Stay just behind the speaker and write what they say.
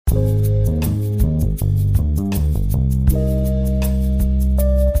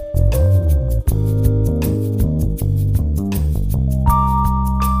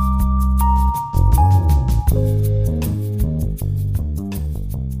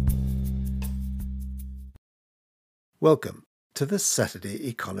Welcome to the Saturday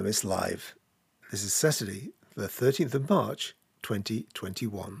Economist Live. This is Saturday, the 13th of March,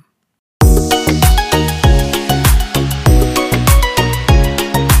 2021.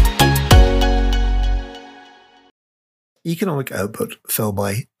 Economic output fell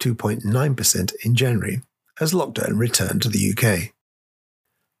by 2.9% in January as lockdown returned to the UK.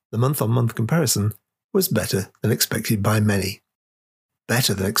 The month-on-month comparison was better than expected by many.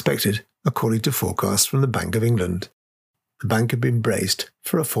 Better than expected, according to forecasts from the Bank of England. The bank had been braced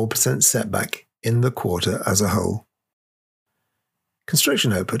for a 4% setback in the quarter as a whole.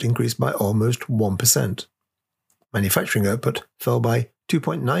 Construction output increased by almost 1%. Manufacturing output fell by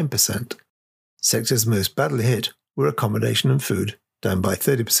 2.9%. Sectors most badly hit were accommodation and food, down by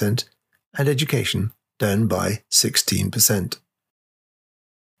 30%, and education, down by 16%.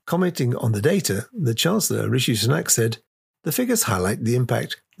 Commenting on the data, the Chancellor, Rishi Sunak, said, "The figures highlight the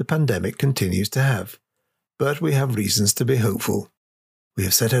impact the pandemic continues to have. But we have reasons to be hopeful. We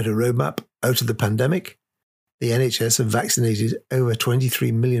have set out a roadmap out of the pandemic. The NHS have vaccinated over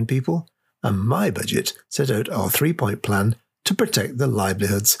 23 million people, and my budget set out our three-point plan to protect the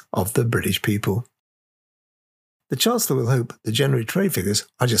livelihoods of the British people." The Chancellor will hope the January trade figures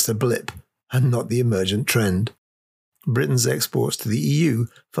are just a blip and not the emergent trend. Britain's exports to the EU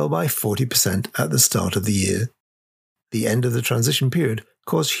fell by 40% at the start of the year. The end of the transition period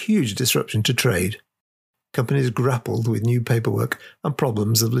caused huge disruption to trade. Companies grappled with new paperwork and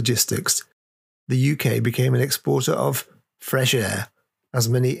problems of logistics. The UK became an exporter of fresh air, as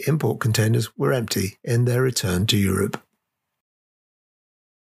many import containers were empty in their return to Europe.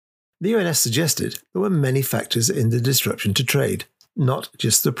 The ONS suggested there were many factors in the disruption to trade, not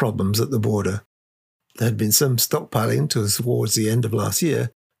just the problems at the border. There had been some stockpiling towards the end of last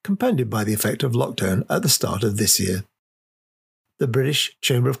year, compounded by the effect of lockdown at the start of this year. The British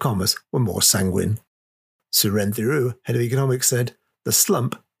Chamber of Commerce were more sanguine. Suren Thiru, head of economics, said, "The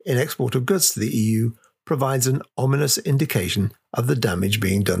slump in export of goods to the EU provides an ominous indication of the damage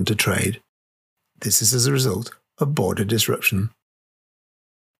being done to trade. This is as a result of border disruption."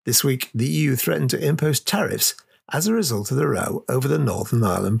 This week, the EU threatened to impose tariffs as a result of the row over the Northern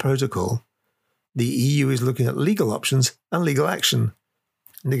Ireland Protocol. The EU is looking at legal options and legal action.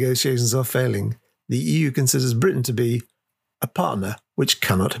 Negotiations are failing. The EU considers Britain to be a partner which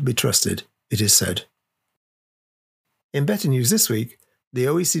cannot be trusted, it is said. In better news this week, the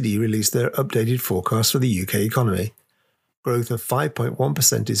OECD released their updated forecast for the UK economy. Growth of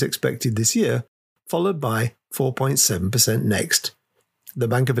 5.1% is expected this year, followed by 4.7% next. The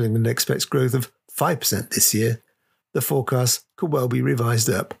Bank of England expects growth of 5% this year. The forecast could well be revised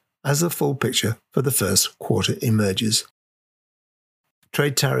up as the full picture for the first quarter emerges.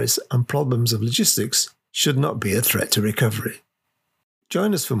 Trade tariffs and problems of logistics should not be a threat to recovery.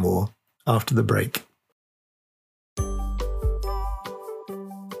 Join us for more after the break.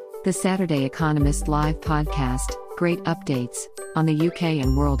 The Saturday Economist Live podcast, great updates on the UK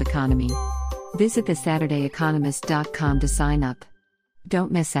and world economy. Visit thesaturdayeconomist.com to sign up.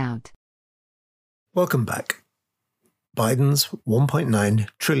 Don't miss out. Welcome back. Biden's $1.9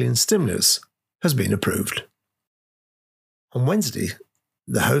 trillion stimulus has been approved. On Wednesday,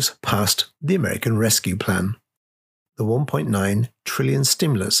 the House passed the American Rescue Plan. The $1.9 trillion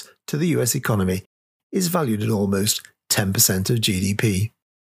stimulus to the US economy is valued at almost 10% of GDP.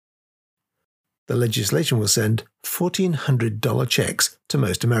 The legislation will send $1,400 checks to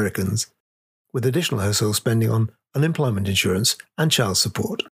most Americans, with additional household spending on unemployment insurance and child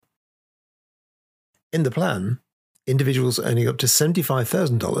support. In the plan, individuals earning up to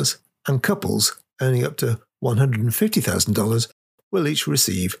 $75,000 and couples earning up to $150,000 will each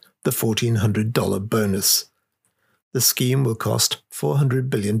receive the $1,400 bonus. The scheme will cost $400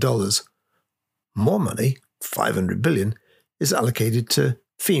 billion. More money, $500 billion, is allocated to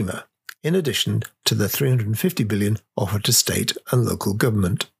FEMA, in addition to the $350 billion offered to state and local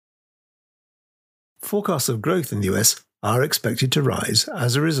government. Forecasts of growth in the US are expected to rise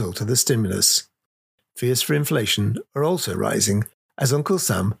as a result of the stimulus. Fears for inflation are also rising as Uncle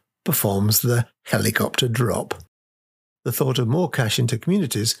Sam performs the helicopter drop. The thought of more cash into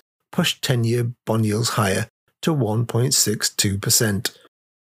communities pushed 10-year bond yields higher to 1.62%.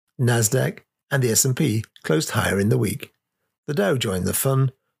 Nasdaq and the S&P closed higher in the week. The Dow joined the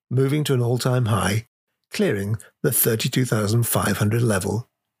fun, moving to an all-time high, clearing the 32,500 level.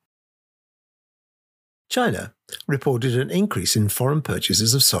 China reported an increase in foreign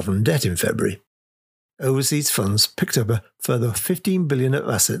purchases of sovereign debt in February. Overseas funds picked up a further $15 billion of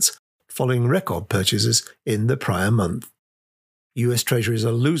assets following record purchases in the prior month. US treasuries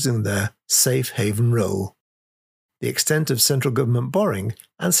are losing their safe haven role. The extent of central government borrowing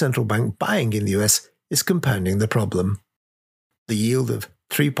and central bank buying in the US is compounding the problem. The yield of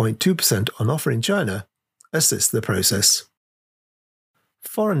 3.2% on offer in China assists the process.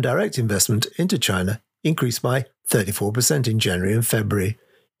 Foreign direct investment into China increased by 34% in January and February.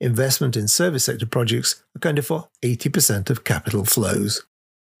 Investment in service sector projects accounted for 80% of capital flows.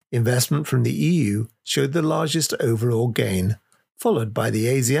 Investment from the EU showed the largest overall gain, followed by the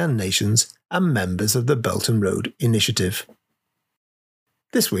ASEAN nations and members of the Belt and Road Initiative.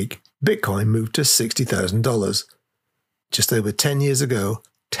 This week, Bitcoin moved to $60,000. Just over 10 years ago,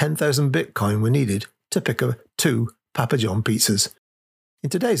 10,000 Bitcoin were needed to pick up 2 Papa John pizzas. In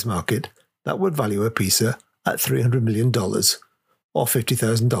today's market, that would value a pizza at $300 million, or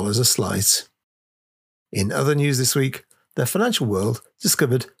 $50,000 a slice. In other news this week, the financial world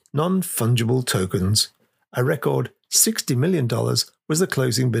discovered non-fungible tokens. A record $60 million was the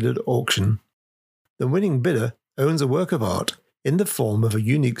closing bid at auction. The winning bidder owns a work of art in the form of a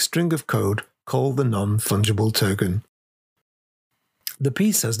unique string of code called the non-fungible token. The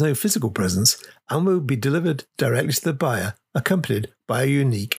piece has no physical presence and will be delivered directly to the buyer, accompanied by a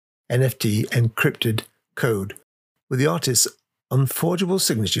unique NFT encrypted code, with the artist's unforgeable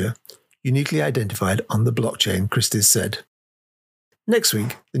signature uniquely identified on the blockchain, Christie said. Next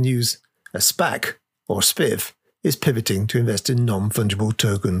week, the news, a SPAC, or SPIF, is pivoting to invest in non-fungible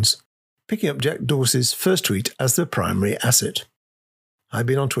tokens, picking up Jack Dorsey's first tweet as the primary asset. I've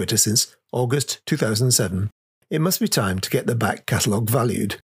been on Twitter since August 2007. It must be time to get the back catalogue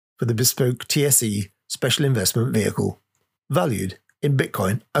valued for the bespoke TSE special investment vehicle. Valued in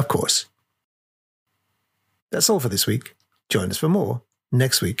Bitcoin, of course. That's all for this week. Join us for more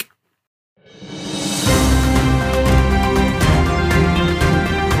next week.